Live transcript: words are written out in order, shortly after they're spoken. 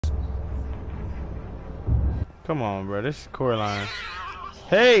Come on, bro. This is Coraline.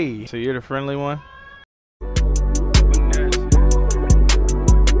 Hey! So you're the friendly one?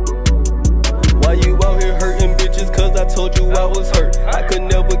 Why you out here hurting bitches? Cause I told you I was hurt. I could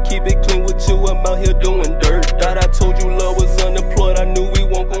never keep it clean with you. I'm out here doing dirt. Thought I told you love was unemployed. I knew we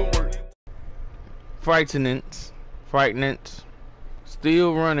won't gon' work. Frightenance.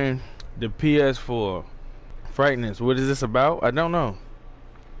 Still running the PS4. Frightenance. What is this about? I don't know.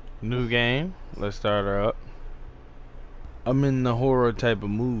 New game. Let's start her up. I'm in the horror type of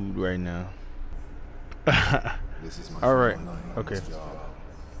mood right now. This is my Alright. final night on Okay. this job,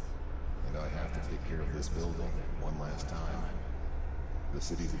 and I have to take care of this building one last time. The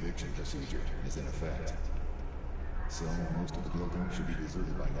city's eviction procedure is in effect, so most of the building should be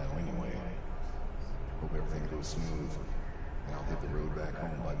deserted by now anyway. Hope everything goes smooth, and I'll hit the road back home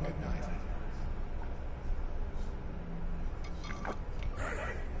by midnight.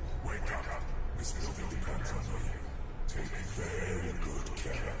 Wake up. This building depends on me. Take very good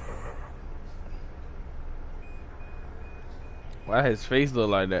care of her. Why his face look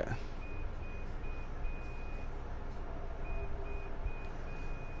like that?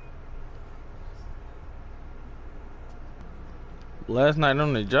 Last night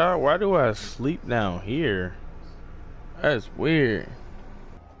on the job, why do I sleep down here? That's weird.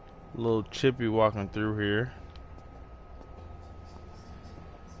 Little Chippy walking through here.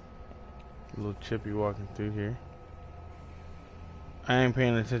 Little Chippy walking through here. I ain't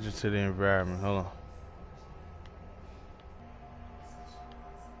paying attention to the environment. Hold on.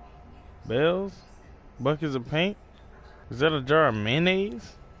 Bells? Buckets of paint? Is that a jar of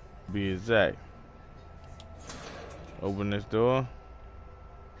mayonnaise? Be exact. Open this door.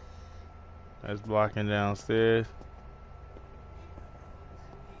 That's blocking downstairs.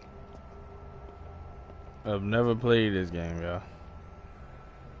 I've never played this game, y'all.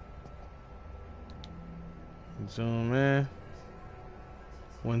 Zoom in.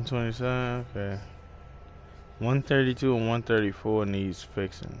 127, okay. 132 and 134 needs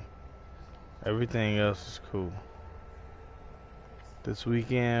fixing. Everything else is cool. This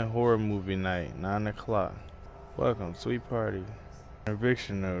weekend, horror movie night, 9 o'clock. Welcome, sweet party.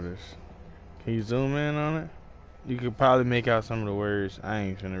 Eviction notice. Can you zoom in on it? You could probably make out some of the words. I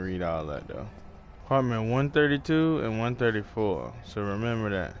ain't finna read all that though. Apartment 132 and 134. So remember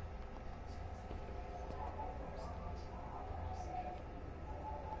that.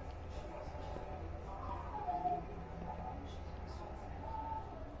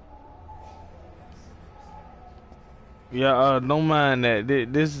 Yeah, don't mind that.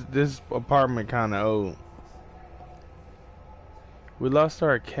 This apartment kind of old. We lost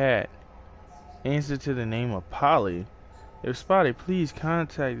our cat. Answer to the name of Polly. If spotted, please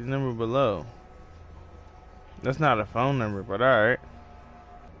contact the number below. That's not a phone number, but alright.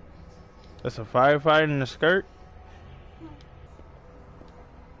 That's a firefighter in a skirt?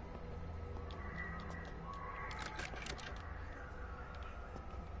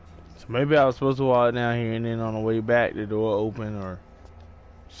 So maybe I was supposed to walk down here and then on the way back the door open or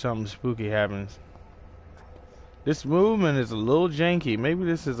something spooky happens. This movement is a little janky. Maybe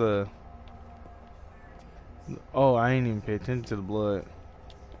this is a... Oh, I ain't even pay attention to the blood.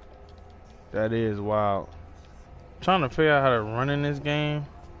 That is wild. I'm trying to figure out how to run in this game.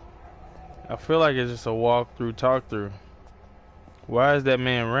 I feel like it's just a walk-through, talk-through. Why is that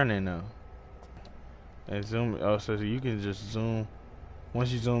man running though? And zoom. Oh, so you can just zoom.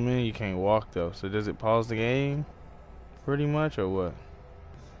 Once you zoom in, you can't walk though. So does it pause the game? Pretty much, or what?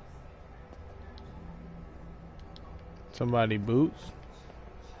 Somebody boots.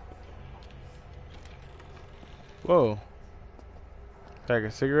 Whoa. Pack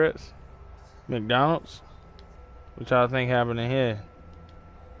of cigarettes. McDonald's. What y'all think happened in here?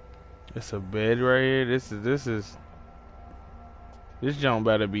 It's a bed right here. This junk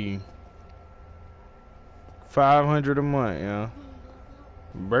better be 500 a month, you know.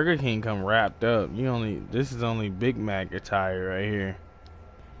 Burger King come wrapped up. This is only Big Mac attire right here.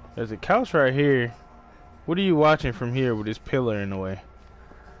 There's a couch right here. What are you watching from here with this pillar in the way?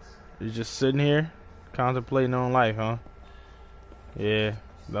 You're just sitting here contemplating on life, huh? Yeah,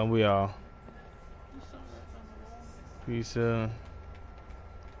 don't we all? Pizza.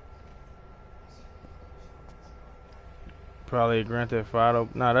 Probably a Grand Theft Auto.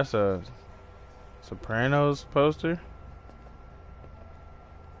 Nah, that's a Sopranos poster.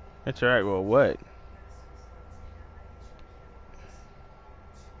 Interact with what?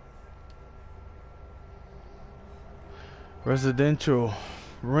 Residential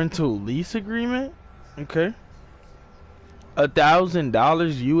rental lease agreement? Okay. $1,000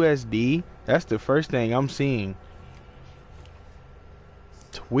 USD? That's the first thing I'm seeing.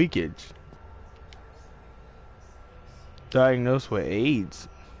 Tweakage. Diagnosed with AIDS.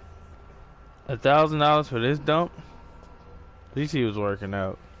 $1,000 for this dump? At least he was working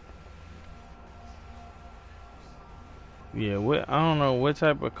out. Yeah, I don't know what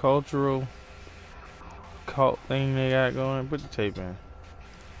type of cultural cult thing they got going. Put the tape in.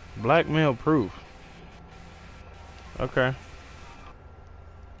 Blackmail proof. Okay.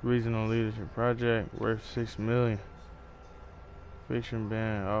 Regional leadership project worth $6 million. Fiction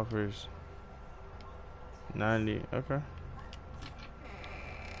band offers 90. Okay.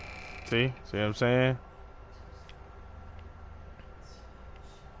 See what I'm saying?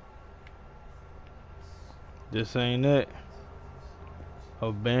 This ain't it.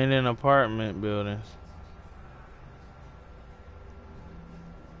 Abandoned apartment buildings.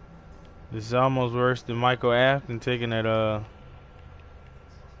 This is almost worse than Michael Afton taking that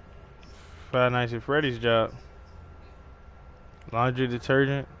Five Nights at Freddy's job. Laundry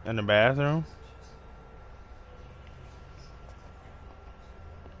detergent in the bathroom.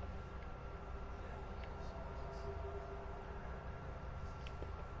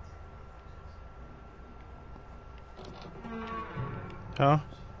 Huh?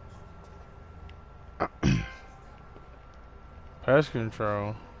 Pest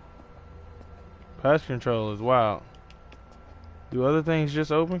control. Pest control is wild. Do other things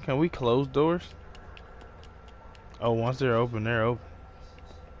just open? Can we close doors? Oh, once they're open, they're open.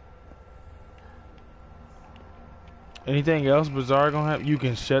 Anything else bizarre gonna happen? You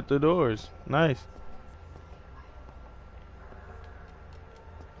can shut the doors. Nice.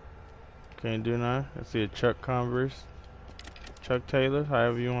 Can't do nothing. I see a Chuck Converse. Chuck Taylor,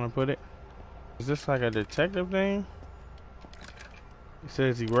 however you want to put it. Is this like a detective thing? He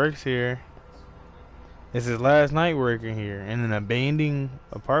says he works here. It's his last night working here in an abandoned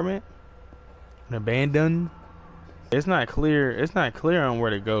apartment. An abandoned. It's not clear. It's not clear on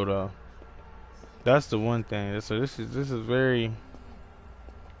where to go though. That's the one thing. So this is very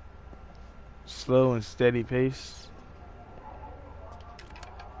slow and steady pace.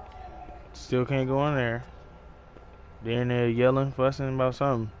 Still can't go in there. They're in there yelling, fussing about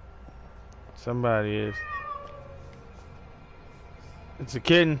something. Somebody is. It's a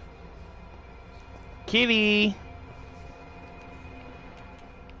kitten. Kitty.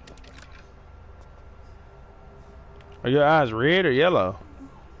 Are your eyes red or yellow?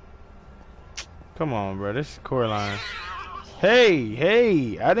 Come on, bro. This is Coraline. Hey,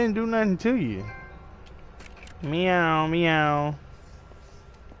 hey. I didn't do nothing to you. Meow, meow.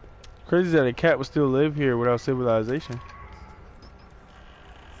 Crazy that a cat would still live here without civilization.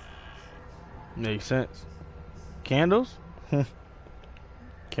 Makes sense. Candles?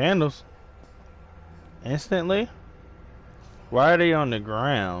 Candles. Instantly? Why are they on the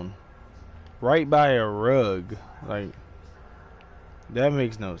ground? Right by a rug. Like, that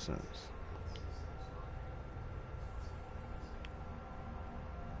makes no sense.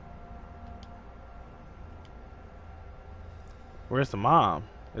 Where's the mom?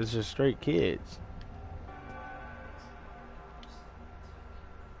 It's just straight kids.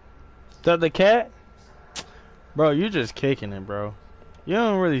 Is that the cat? Bro, you just kicking it, bro. You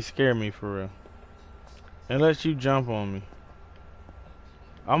don't really scare me for real. Unless you jump on me.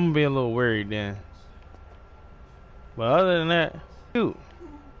 I'm gonna be a little worried then. But other than that, dude.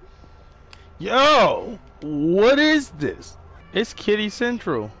 Yo! What is this? It's Kitty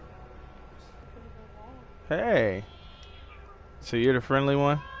Central. Hey. So you're the friendly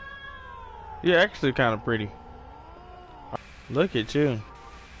one? You're actually kind of pretty. Look at you.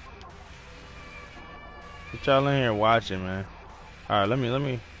 What y'all in here watching, man? Alright, let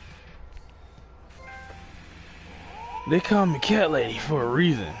me. They call me Cat Lady for a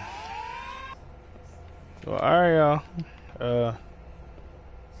reason. Well, alright, y'all.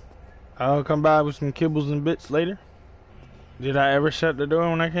 I'll come by with some kibbles and bits later. Did I ever shut the door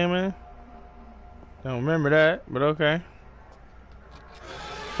when I came in? Don't remember that, but okay.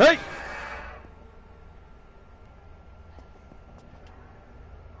 Hey!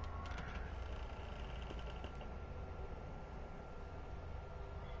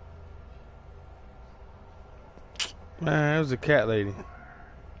 Man, it was a cat lady.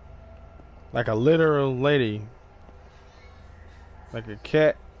 Like a literal lady. Like a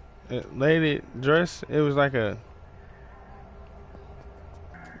cat lady dress. It was like a...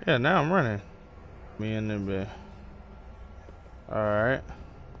 Yeah, now I'm running. Me in the bed. Alright.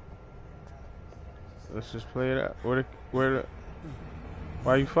 Let's just play it out. Why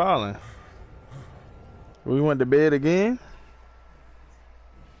are you falling? We went to bed again?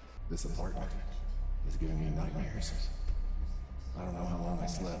 This apartment is giving me nightmares. I don't know how long I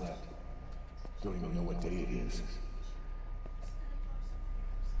slept. Don't even know what day it is.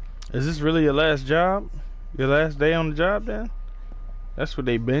 Is this really your last job? Your last day on the job then? That's what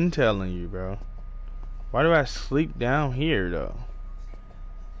they been telling you, bro. Why do I sleep down here though?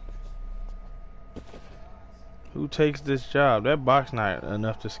 Who takes this job? That box not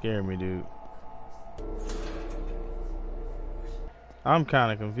enough to scare me, dude. I'm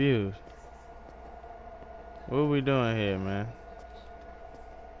kinda confused. What are we doing here, man?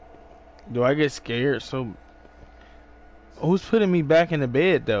 Do I get scared? So who's putting me back in the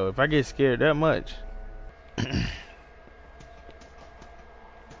bed though if I get scared that much?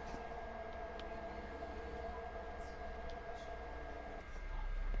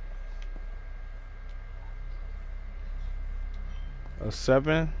 A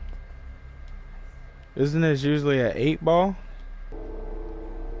 7? Isn't this usually an 8 ball?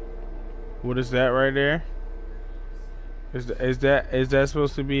 What is that right there? Is that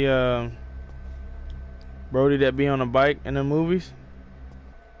supposed to be Brody that be on a bike in the movies?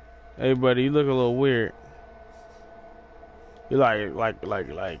 Hey buddy, you look a little weird. You like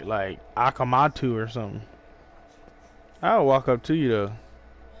Akamatu or something. I'll walk up to you though.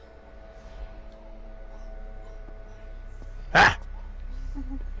 Ha!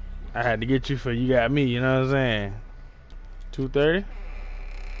 I had to get you for you got me, you know what I'm saying? 2:30?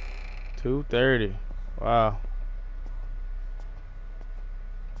 2:30. Wow.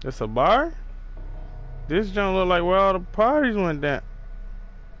 This a bar? This don't look like where all the parties went down.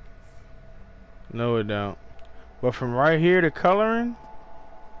 No, it don't. But from right here to coloring,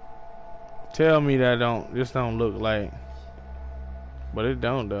 tell me that this don't look like. But it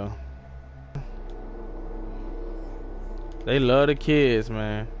don't though. They love the kids,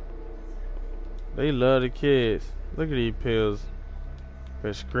 man. They love the kids. Look at these pills.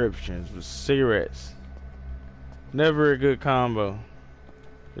 Prescriptions with cigarettes. Never a good combo.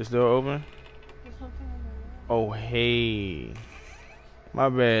 It's still open? Oh, hey. My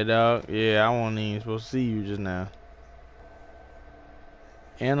bad, dog. Yeah, I wasn't even supposed to see you just now.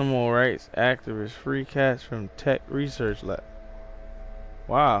 Animal rights activist free cats from Tech Research Lab.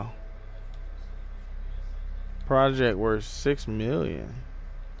 Wow. Project worth $6 million.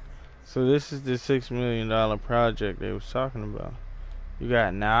 So this is the $6 million project they was talking about. You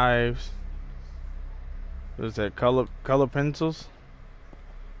got knives. What's that? Color pencils?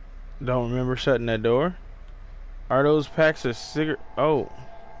 Don't remember shutting that door. Are those packs of cigarette? Oh,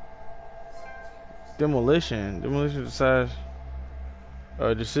 demolition. Demolition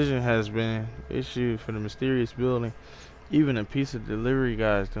decision has been issued for the mysterious building. Even a piece of delivery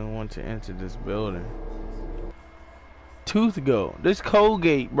guys don't want to enter this building. Tooth go. This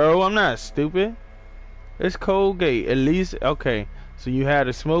Colgate, bro. I'm not stupid. It's Colgate. At least, okay. So you had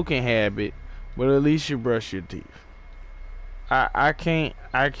a smoking habit, but at least you brush your teeth. I can't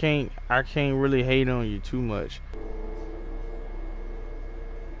really hate on you too much.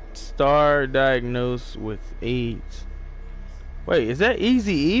 Star diagnosed with AIDS. Wait, is that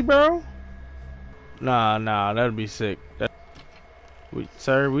Eazy-E, bro? Nah, that'd be sick.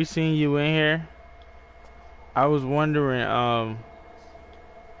 Sir, we seen you in here. I was wondering,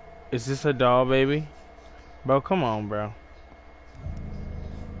 is this a doll baby? Bro, come on, bro.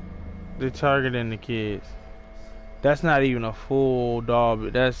 They're targeting the kids. That's not even a full doll,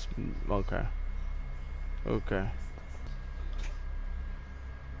 but that's okay. Okay.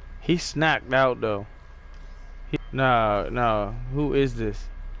 He snapped out though. No. Who is this?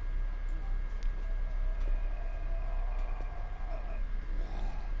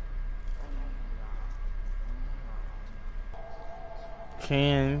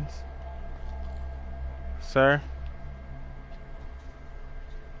 Cans. Sir?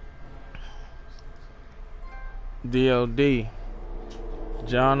 DLD.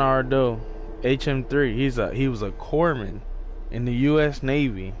 John R. Doe. HM3. He was a corpsman in the U.S.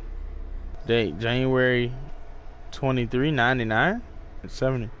 Navy. Date January 23, 99?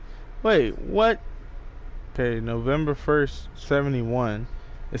 70. Wait, what? Okay, November 1st, 71.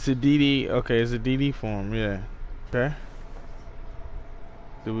 It's a DD. Okay, it's a DD form. Yeah. Okay.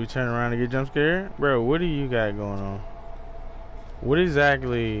 Do we turn around and get jump scared? Bro, what do you got going on? What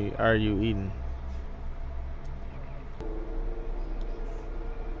exactly are you eating?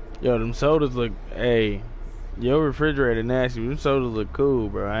 Yo, them sodas look, hey, your refrigerator nasty. Them sodas look cool,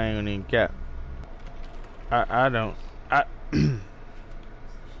 bro. I ain't gonna even cap. I don't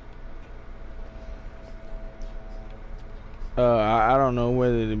know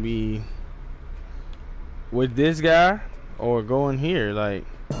whether to be with this guy or go in here, like.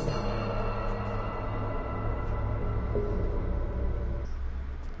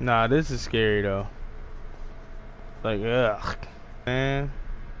 Nah, this is scary though. Like, ugh, man.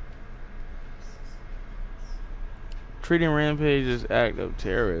 Treating rampage as act of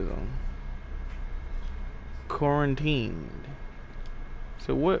terrorism. quarantined.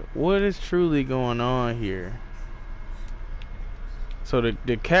 So what is truly going on here? So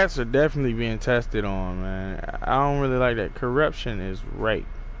the cats are definitely being tested on, man. I don't really like that. Corruption is right.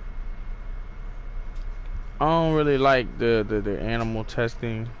 I don't really like the animal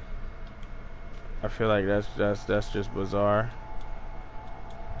testing. I feel like that's just bizarre.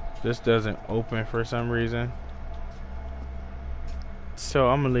 This doesn't open for some reason. So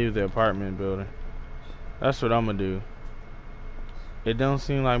I'm gonna leave the apartment building. That's what I'm gonna do. It don't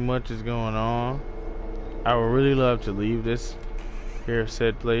seem like much is going on. I would really love to leave this here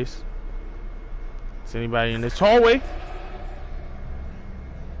said place. Is anybody in this hallway?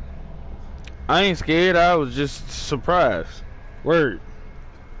 I ain't scared, I was just surprised. Word.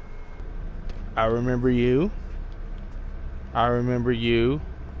 I remember you. I remember you.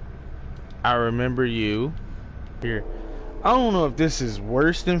 I remember you. Here. I don't know if this is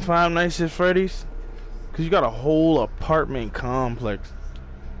worse than Five Nights at Freddy's, because you got a whole apartment complex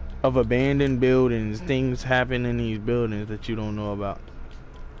of abandoned buildings. Things happen in these buildings that you don't know about.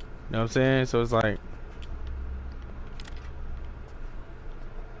 You know what I'm saying? So it's like,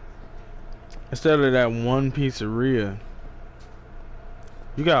 instead of that one pizzeria,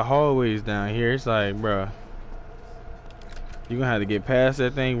 you got hallways down here. It's like, bruh, you're gonna have to get past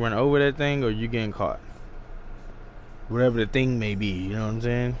that thing, run over that thing, or you getting caught. Whatever the thing may be, you know what I'm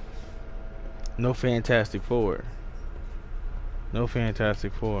saying? No Fantastic Four. No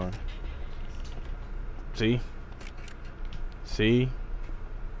Fantastic Four. See? See?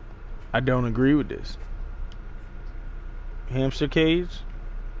 I don't agree with this. Hamster cage?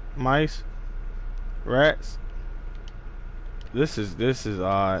 Mice? Rats? This is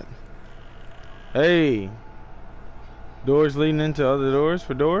odd. Hey! Doors leading into other doors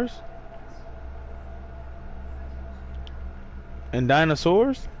for doors? And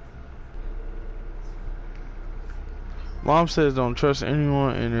dinosaurs? Mom says don't trust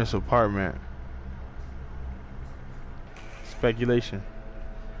anyone in this apartment. Speculation.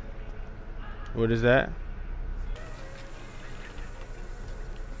 What is that?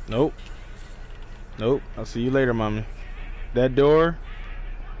 Nope. Nope. I'll see you later, mommy. That door.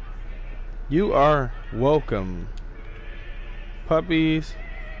 You are welcome. Puppies.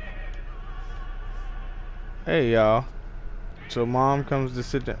 Hey, y'all. So mom comes to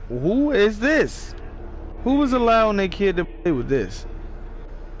sit down. Who is this? Who was allowing their kid to play with this?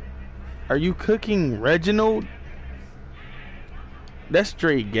 Are you cooking Reginald? That's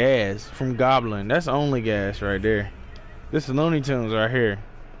straight gas from Goblin. That's only gas right there. This is Looney Tunes right here.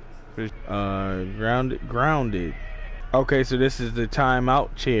 Grounded. Okay, so this is the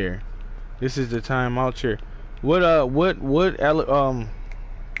timeout chair. This is the timeout chair. What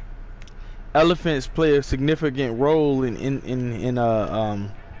elephants play a significant role in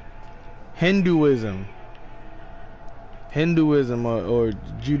Hinduism or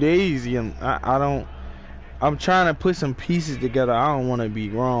Judaism. I'm trying to put some pieces together. I don't want to be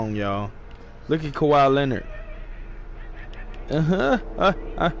wrong, y'all. Look at Kawhi Leonard.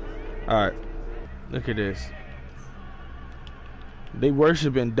 Alright, look at this. They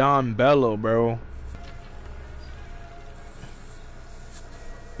worshiping Don Bello, bro.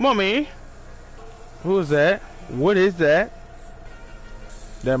 Mommy, who is that? What is that?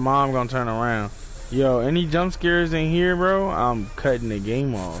 That mom gonna turn around. Yo, any jump scares in here, bro? I'm cutting the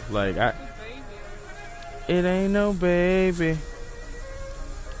game off. Like, it ain't no baby.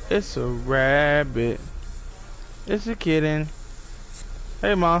 It's a rabbit. It's a kitten.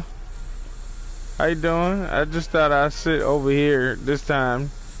 Hey, mom. How you doing? I just thought I'd sit over here this time.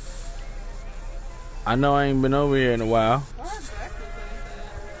 I know I ain't been over here in a while.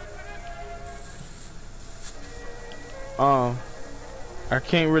 I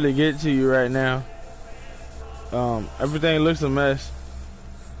can't really get to you right now. Everything looks a mess.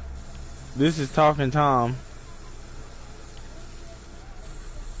 This is Talking Tom.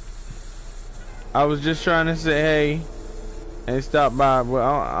 I was just trying to say hey and stop by, but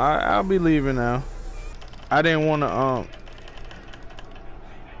I'll be leaving now. I didn't want to.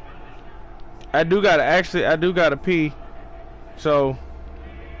 I do gotta pee. So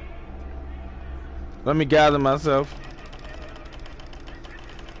let me gather myself.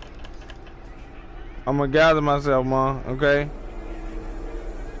 I'm gonna gather myself, Mom, okay?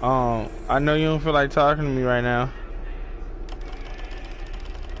 I know you don't feel like talking to me right now.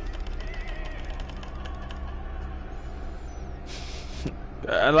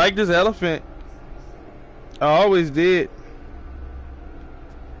 I like this elephant. I always did.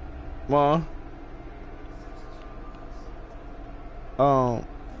 Mom. I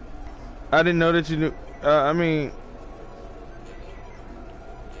didn't know that you knew. I mean,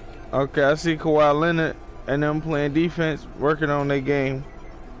 okay, I see Kawhi Leonard. and them playing defense, working on their game.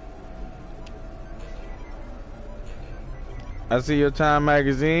 I see your Time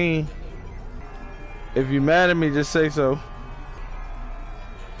magazine. If you mad at me, just say so.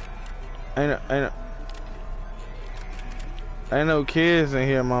 Ain't no kids in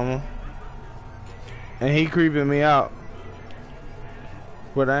here, mama. And he creeping me out.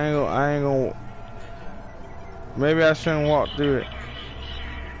 But I ain't gonna. Maybe I shouldn't walk through it.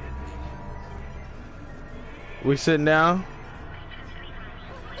 We sitting down?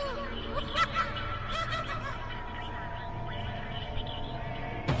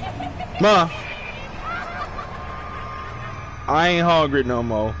 Ma, I ain't hungry no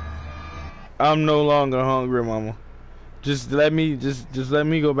more. I'm no longer hungry, mama. Just let me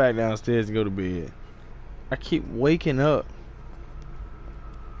go back downstairs and go to bed. I keep waking up.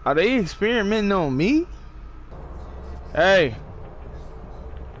 Are they experimenting on me? Hey,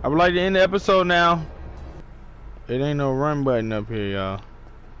 I would like to end the episode now. It ain't no run button up here, y'all.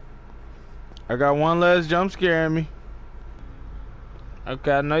 I got one less jump scare in me.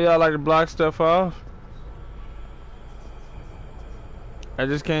 Okay, I know y'all like to block stuff off. I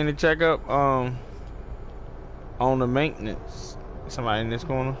just came to check up on the maintenance. Somebody in this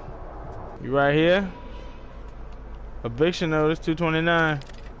corner. You right here? Eviction notice 229.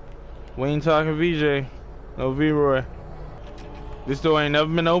 We ain't talking VJ. No V-Roy. This door ain't never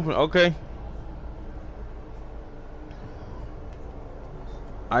been open. Okay.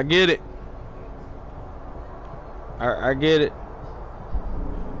 I get it. I get it.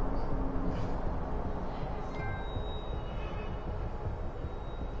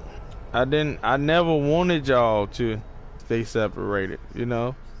 I never wanted y'all to stay separated, you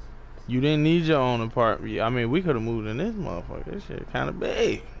know? You didn't need your own apartment. I mean, we could have moved in this motherfucker. This shit kind of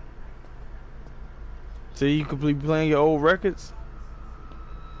big. So you could be playing your old records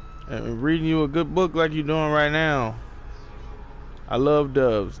and reading you a good book like you're doing right now. I love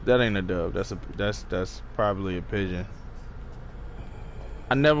doves. That ain't a dove. That's probably a pigeon.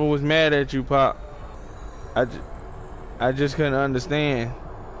 I never was mad at you, Pop. I just couldn't understand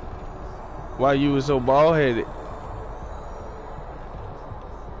why you was so bald-headed.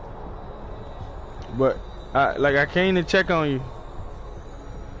 But I came to check on you.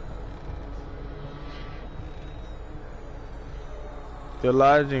 The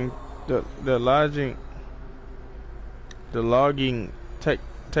logging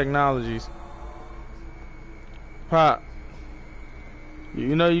technologies. Pop,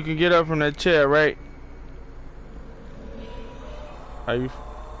 you know you can get up from that chair, right? Are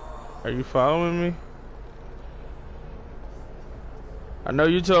you following me? I know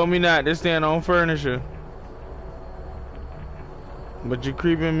you told me not to stand on furniture, but you're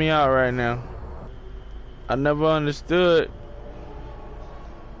creeping me out right now. I never understood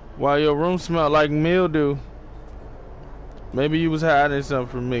why your room smelled like mildew. Maybe you was hiding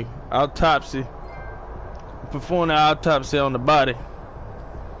something from me. Autopsy. Perform the autopsy on the body.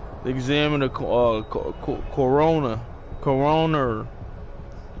 Examine the coroner.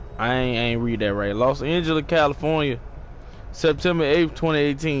 I ain't read that right. Los Angeles, California, September 8th,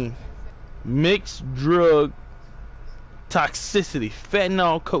 2018. Mixed drug toxicity.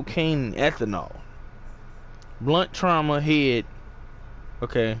 Fentanyl, cocaine, and ethanol. Blunt trauma, head.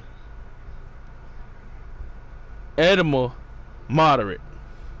 Okay. Edema, moderate.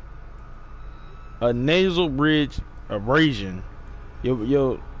 A nasal bridge abrasion.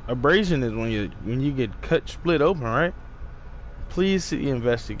 Your abrasion is when you get cut, split open, right? Please see the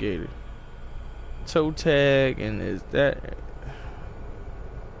investigator. Toe tag, and is that?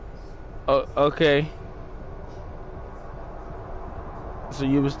 Oh, okay. So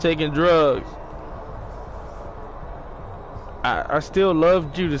you was taking drugs. I still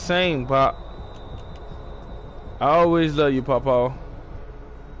loved you the same, Pop. I always love you, Papa.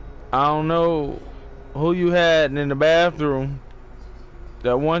 I don't know who you had in the bathroom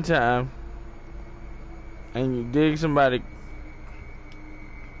that one time, and you dig somebody.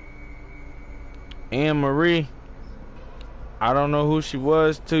 Anne Marie. I don't know who she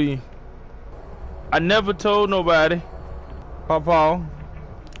was to you. I never told nobody, Papa.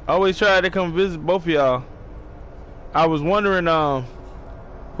 I always tried to come visit both of y'all. I was wondering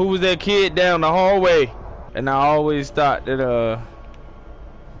who was that kid down the hallway, and I always thought that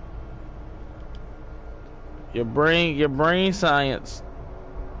your brain science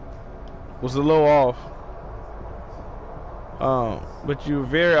was a little off. But you were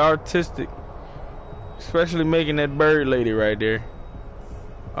very artistic, especially making that bird lady right there.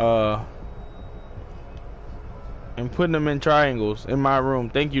 And putting them in triangles in my room.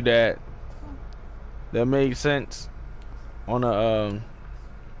 Thank you, Dad. That made sense. On a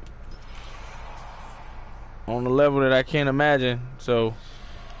on a level that I can't imagine. So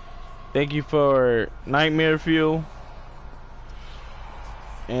thank you for nightmare fuel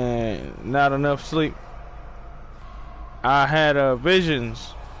and not enough sleep. I had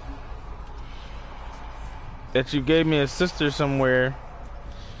visions that you gave me a sister somewhere,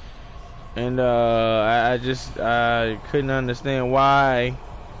 and I couldn't understand why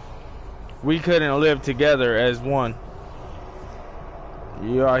we couldn't live together as one.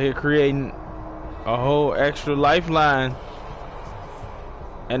 You out here creating a whole extra lifeline,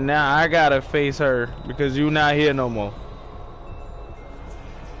 and now I gotta face her because you not here no more.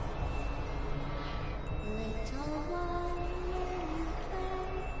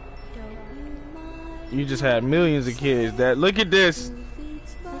 You just had millions of kids that look at this.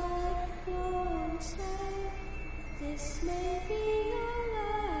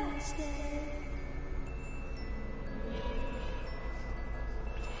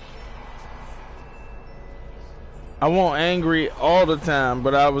 I wasn't angry all the time,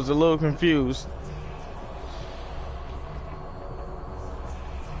 but I was a little confused.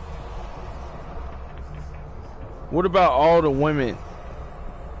 What about all the women?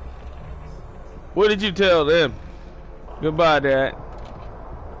 What did you tell them? Goodbye, Dad.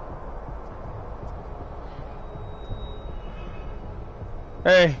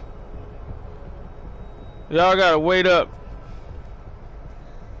 Hey, y'all gotta wait up.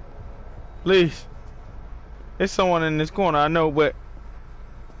 Please. There's someone in this corner, I know, but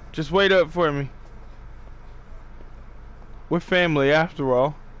just wait up for me. We're family after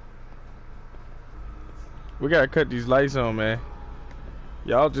all. We gotta cut these lights on, man.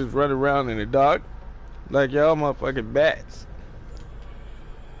 Y'all just run around in the dark like y'all motherfucking bats.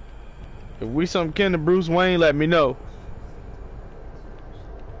 If we some kin to Bruce Wayne, let me know.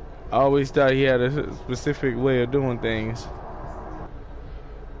 I always thought he had a specific way of doing things.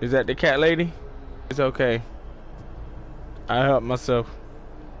 Is that the cat lady? It's okay. I helped myself.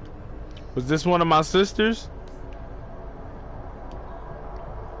 Was this one of my sisters?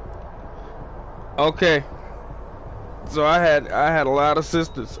 Okay. So I had a lot of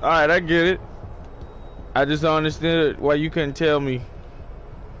sisters. Alright, I get it. I just don't understand why you couldn't tell me.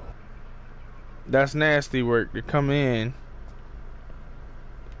 That's nasty work to come in.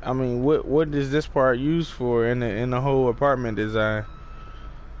 I mean, what is this part used for in the whole apartment design?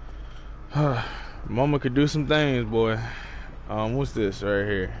 Mama could do some things, boy. What's this right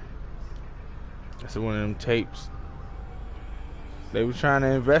here? That's one of them tapes. They were trying to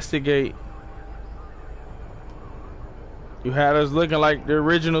investigate. You had us looking like the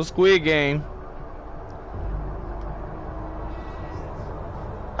original Squid Game.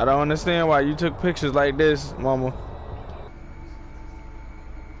 I don't understand why you took pictures like this, Mama.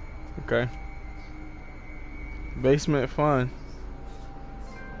 Okay. Basement fun.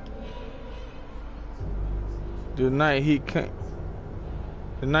 The night he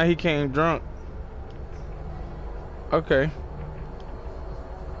came drunk. Okay.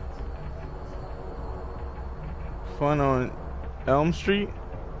 Fun on Elm Street.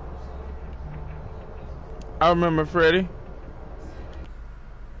 I remember Freddy.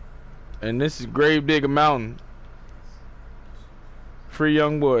 And this is Grave Digger Mountain. Free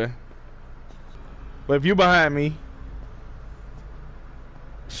young boy. But if you behind me,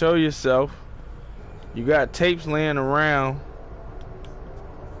 show yourself. You got tapes laying around.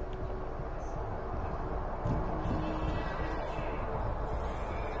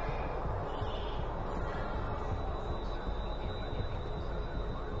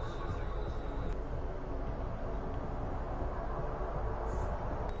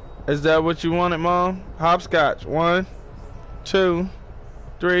 Is that what you wanted, Mom? Hopscotch. 1, 2,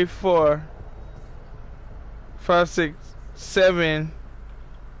 3, 4, 5, 6, 7,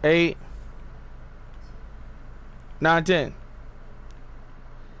 8, 9, 10.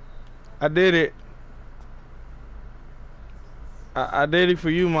 I did it. I did it for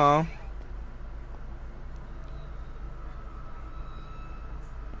you, Mom.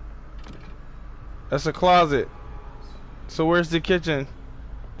 That's a closet. So where's the kitchen?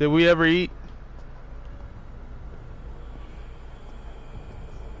 Did we ever eat?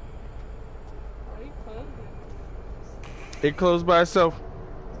 It closed by itself.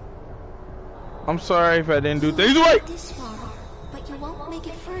 I'm sorry if I didn't do things right. This far, but you won't make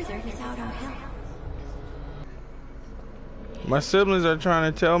it further without our help. My siblings are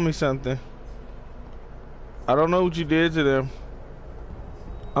trying to tell me something. I don't know what you did to them.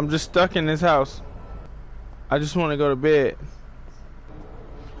 I'm just stuck in this house. I just want to go to bed.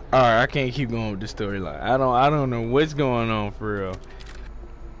 Alright, I can't keep going with the storyline. I don't know what's going on for real.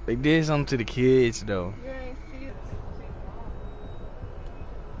 They did something to the kids though.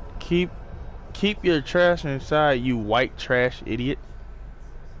 Keep Keep your trash inside, you white trash idiot.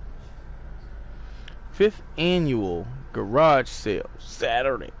 5th annual garage sale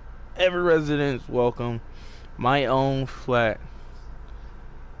Saturday. Every resident is welcome. My own flat.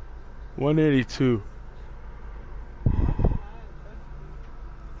 182.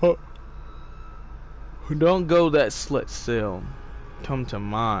 Oh. Don't go that slut sale. Come to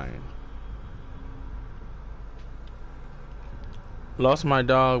mine. Lost my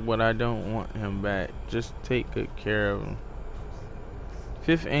dog, but I don't want him back. Just take good care of him.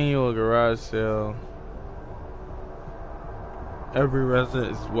 5th annual garage sale. Every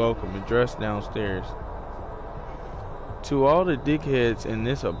resident is welcome. Address downstairs. To all the dickheads in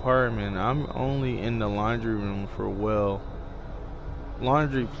this apartment, I'm only in the laundry room for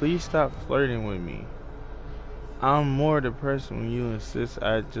laundry. Please stop flirting with me. I'm more depressed when you insist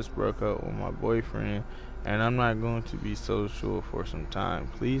I just broke up with my boyfriend and I'm not going to be social for some time.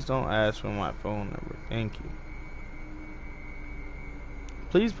 Please don't ask for my phone number. Thank you.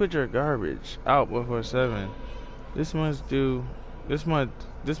 Please put your garbage out before 7. This month's due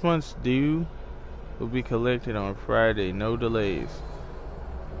will be collected on Friday. No delays.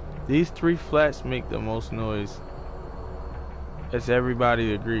 These 3 flats make the most noise, as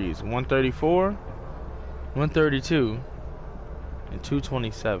everybody agrees. 134, 132, and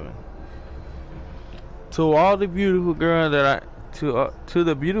 227. To all the beautiful girl that to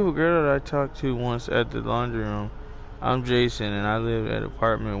the beautiful girl that I talked to once at the laundry room, I'm Jason and I live at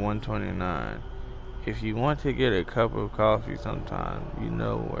apartment 129. If you want to get a cup of coffee sometime, you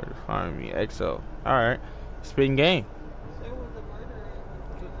know where to find me. XO. Alright. Spitting game.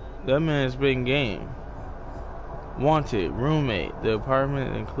 That man is spitting game. Wanted. Roommate. The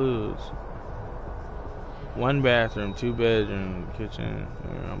apartment includes 1 bathroom, 2 bedroom, kitchen.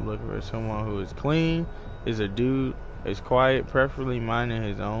 I'm looking for someone who is clean, is a dude, is quiet, preferably minding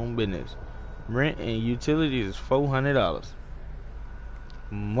his own business. Rent and utilities is $400.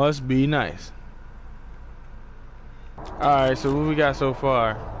 Must be nice. Alright, so what we got so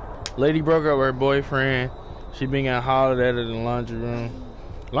far? Lady broke up with her boyfriend. She been getting hollered at in the laundry room.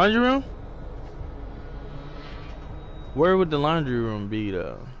 Laundry room? Where would the laundry room be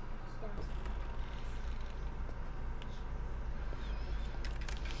though?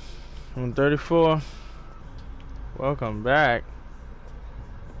 I'm 34. Welcome back.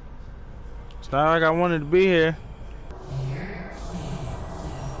 It's not like I wanted to be here.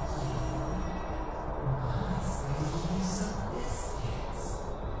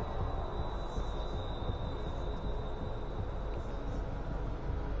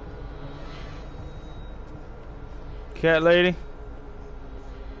 Cat lady,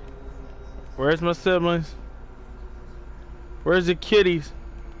 where's my siblings? Where's the kitties?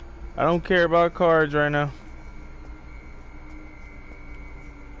 I don't care about cards right now.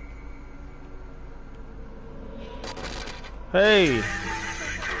 Hey.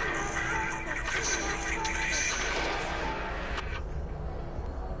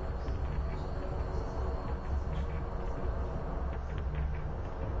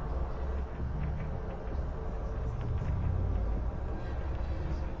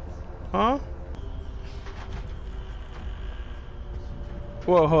 Huh?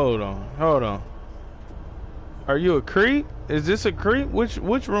 Well, hold on. Are you a creep? Is this a creep? Which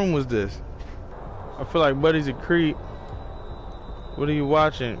room was this? I feel like Buddy's a creep. What are you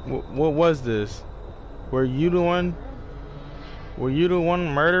watching? What was this? Were you the one? Were you the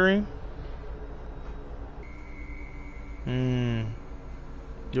one murdering?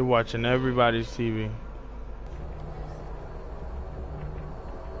 You're watching everybody's TV.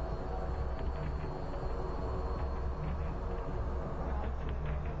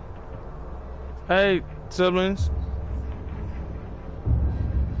 Hey, siblings.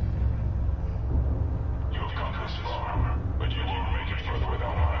 You have come this far, but you won't make it further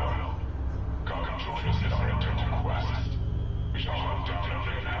without our help. Come and join us in our eternal quest. We shall hunt down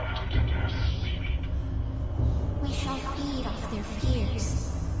every inhabitant in their sleep. We shall feed off their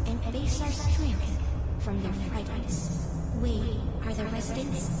fears and base our strength from their frightens. We are the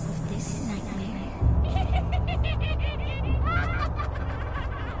residents of this nightmare.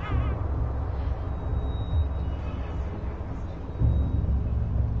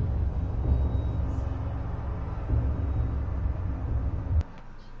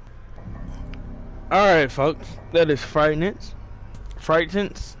 Alright, folks. That is Frightened.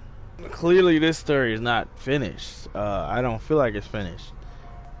 Clearly, this story is not finished. I don't feel like it's finished.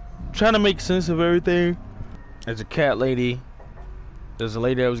 I'm trying to make sense of everything. There's a cat lady. There's a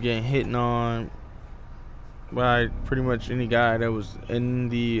lady that was getting hit on by pretty much any guy that was in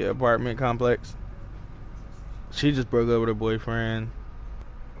the apartment complex. She just broke up with her boyfriend.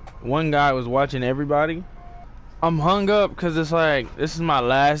 one guy was watching everybody. I'm hung up because it's like, this is my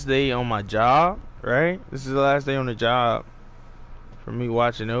last day on my job, right? This is the last day on the job for me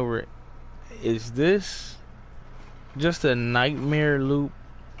watching over it. Is this just a nightmare loop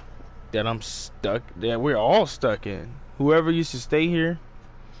that I'm stuck, that we're all stuck in? Whoever used to stay here,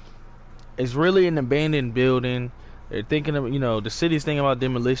 it's really an abandoned building. They're thinking of, you know, the city's thinking about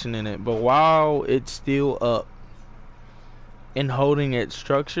demolition in it, but while it's still up and holding its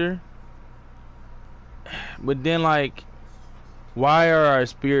structure, but then, like, why are our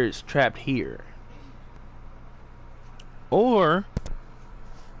spirits trapped here? Or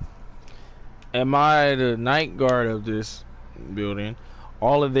am I the night guard of this building?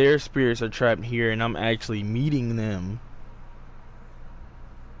 All of their spirits are trapped here and I'm actually meeting them.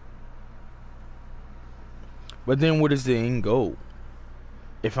 But then what is the end goal?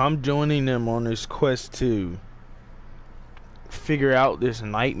 If I'm joining them on this quest to figure out this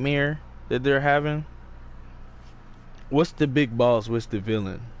nightmare that they're having, what's the big boss? What's the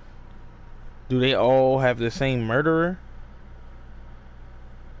villain? Do they all have the same murderer?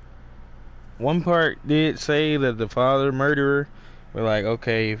 One part did say that the father murderer, we're like,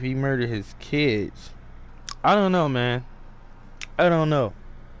 okay, if he murdered his kids, I don't know, man. I don't know.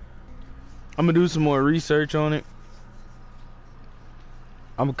 I'm gonna do some more research on it.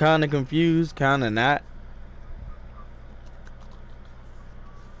 I'm kind of confused, kind of not.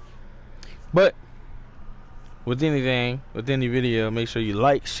 But with anything, with any video, make sure you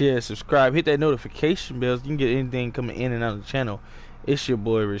like, share, subscribe, hit that notification bell so you can get anything coming in and out of the channel. It's your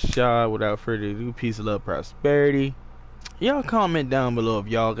boy Rashad. Without further ado, peace, love, prosperity. Y'all comment down below if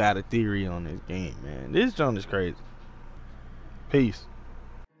y'all got a theory on this game, man. This joint is crazy. Peace.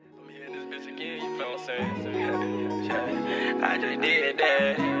 I just did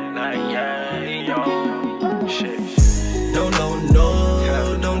that, like, yeah, yo, shit. Don't go,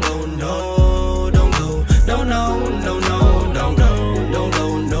 no, don't go, no, don't go, no, no, no, no, don't go, don't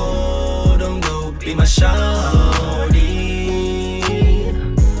go, no, don't go, be my shot.